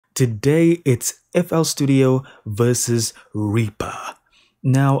Today it's FL Studio versus Reaper.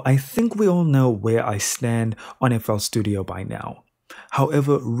 Now, I think we all know where I stand on FL Studio by now.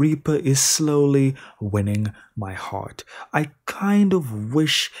 However, Reaper is slowly winning my heart. I kind of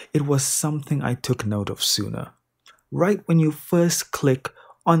wish it was something I took note of sooner. Right when you first click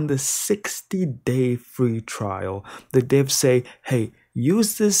on the 60-day free trial, the devs say, hey,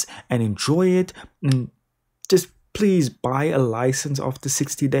 use this and enjoy it, and just please buy a license after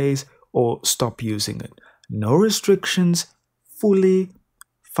 60 days or stop using it. No restrictions, fully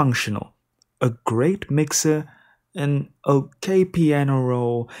functional. A great mixer, an okay piano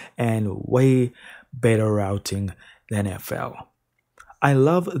roll, and way better routing than FL. I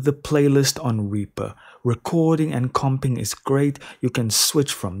love the playlist on Reaper. Recording and comping is great. You can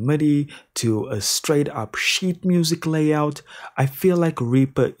switch from MIDI to a straight up sheet music layout. I feel like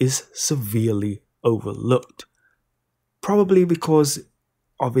Reaper is severely overlooked. Probably because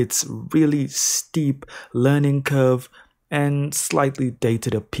of its really steep learning curve and slightly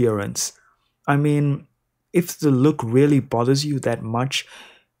dated appearance. I mean, if the look really bothers you that much,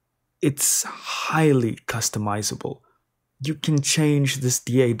 it's highly customizable. You can change this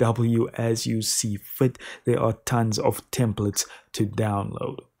DAW as you see fit. There are tons of templates to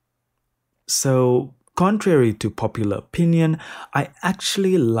download. So, contrary to popular opinion, I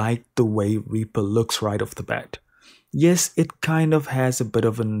actually like the way Reaper looks right off the bat. Yes, it kind of has a bit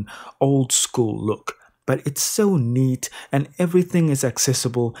of an old school look, but it's so neat and everything is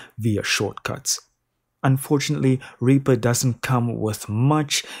accessible via shortcuts. Unfortunately, Reaper doesn't come with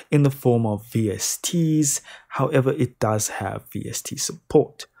much in the form of VSTs, however it does have VST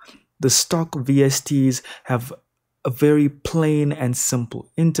support. The stock VSTs have a very plain and simple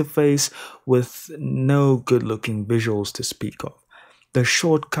interface with no good looking visuals to speak of. The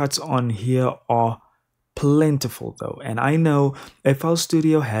shortcuts on here are plentiful though, and I know FL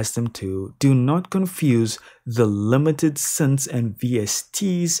Studio has them too. Do not confuse the limited synths and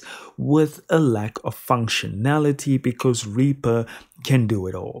VSTs with a lack of functionality, because Reaper can do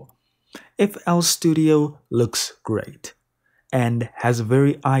it all. FL Studio looks great and has a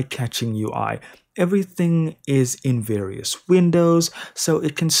very eye-catching UI. Everything is in various windows, so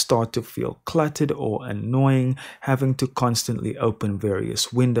it can start to feel cluttered or annoying having to constantly open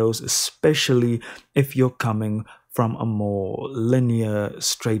various windows, especially if you're coming from a more linear,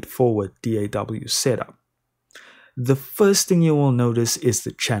 straightforward DAW setup. The first thing you will notice is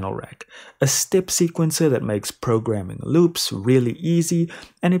the channel rack, a step sequencer that makes programming loops really easy,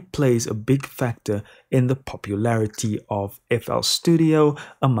 and it plays a big factor in the popularity of FL Studio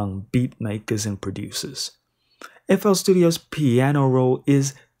among beat makers and producers. FL Studio's piano roll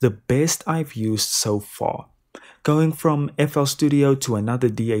is the best I've used so far. Going from FL Studio to another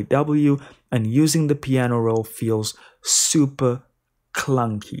DAW and using the piano roll feels super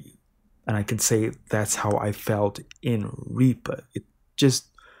clunky. And I can say that's how I felt in Reaper. It just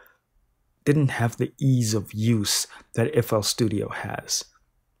didn't have the ease of use that FL Studio has.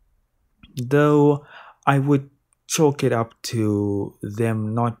 Though I would chalk it up to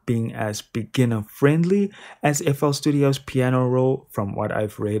them not being as beginner friendly as FL Studio's piano roll, from what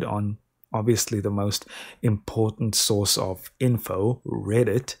I've read on obviously the most important source of info,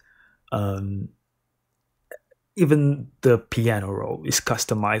 Reddit. Even the piano roll is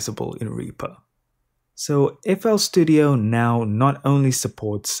customizable in Reaper. So FL Studio now not only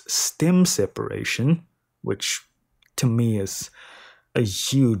supports stem separation, which to me is a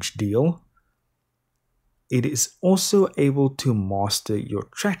huge deal, it is also able to master your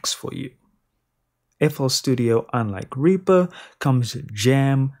tracks for you. FL Studio, unlike Reaper, comes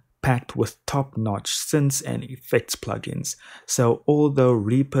jam-packed with top-notch synths and effects plugins. So although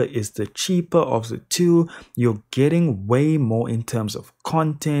Reaper is the cheaper of the two, you're getting way more in terms of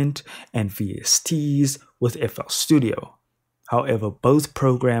content and VSTs with FL Studio. However, both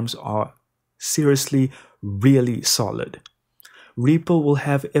programs are seriously really solid. Reaper will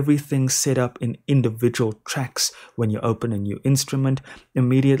have everything set up in individual tracks. When you open a new instrument,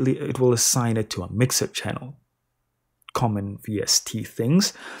 immediately it will assign it to a mixer channel. Common VST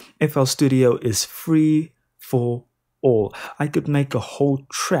things. FL Studio is free for all. I could make a whole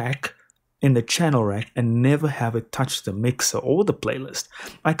track in the channel rack and never have it touch the mixer or the playlist.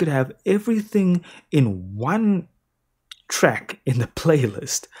 I could have everything in one track in the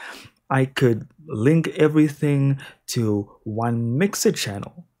playlist. I could link everything to one mixer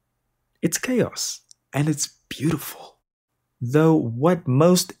channel. It's chaos, and it's beautiful. Though what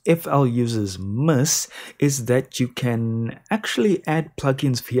most FL users miss is that you can actually add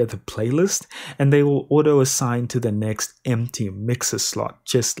plugins via the playlist, and they will auto-assign to the next empty mixer slot,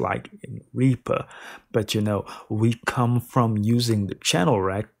 just like in Reaper. But you know, we come from using the channel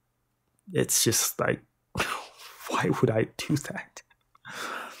rack It's just like, why would I do that?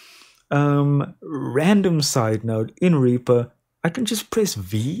 Random side note, in Reaper, I can just press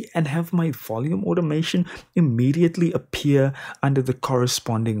V and have my volume automation immediately appear under the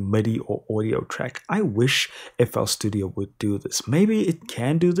corresponding MIDI or audio track. I wish FL Studio would do this. Maybe it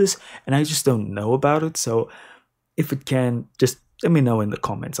can do this and I just don't know about it. So if it can, just let me know in the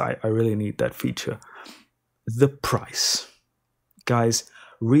comments. I really need that feature. The price. Guys,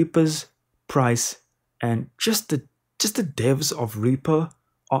 Reaper's price and just the devs of Reaper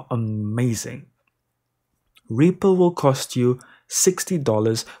are amazing. Reaper will cost you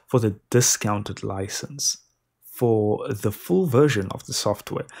 $60 for the discounted license. For the full version of the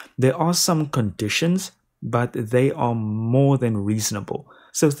software, there are some conditions, but they are more than reasonable.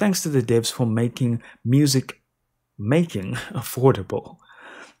 So thanks to the devs for making music making affordable.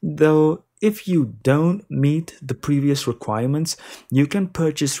 Though if you don't meet the previous requirements, you can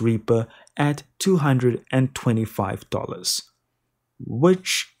purchase Reaper at $225.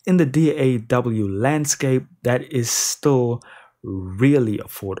 Which in the DAW landscape, that is still really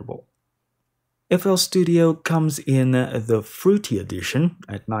affordable. FL Studio comes in the Fruity edition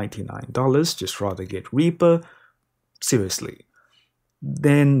at $99, just rather get Reaper. Seriously.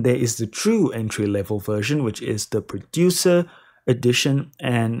 Then there is the true entry-level version, which is the Producer edition,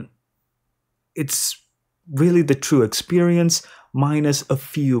 and it's really the true experience minus a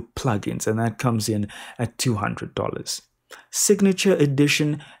few plugins, and that comes in at $200. Signature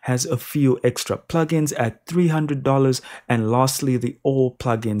Edition has a few extra plugins at $300, and lastly the All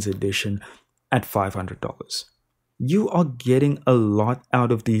Plugins Edition at $500. You are getting a lot out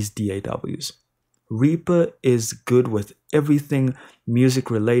of these DAWs. Reaper is good with everything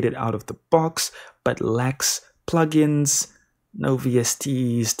music related out of the box, but lacks plugins, no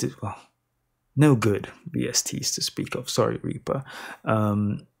VSTs, no good VSTs to speak of, sorry Reaper,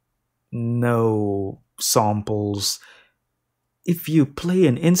 no samples. If you play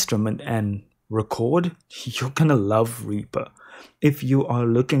an instrument and record, you're gonna love Reaper. If you are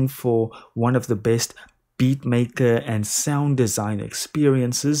looking for one of the best beat maker and sound design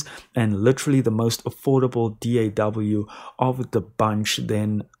experiences and literally the most affordable DAW of the bunch,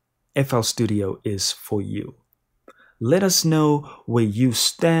 then FL Studio is for you. Let us know where you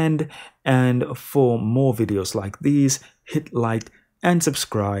stand, and for more videos like these, hit like and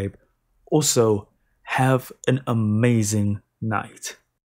subscribe. Also, have an amazing night.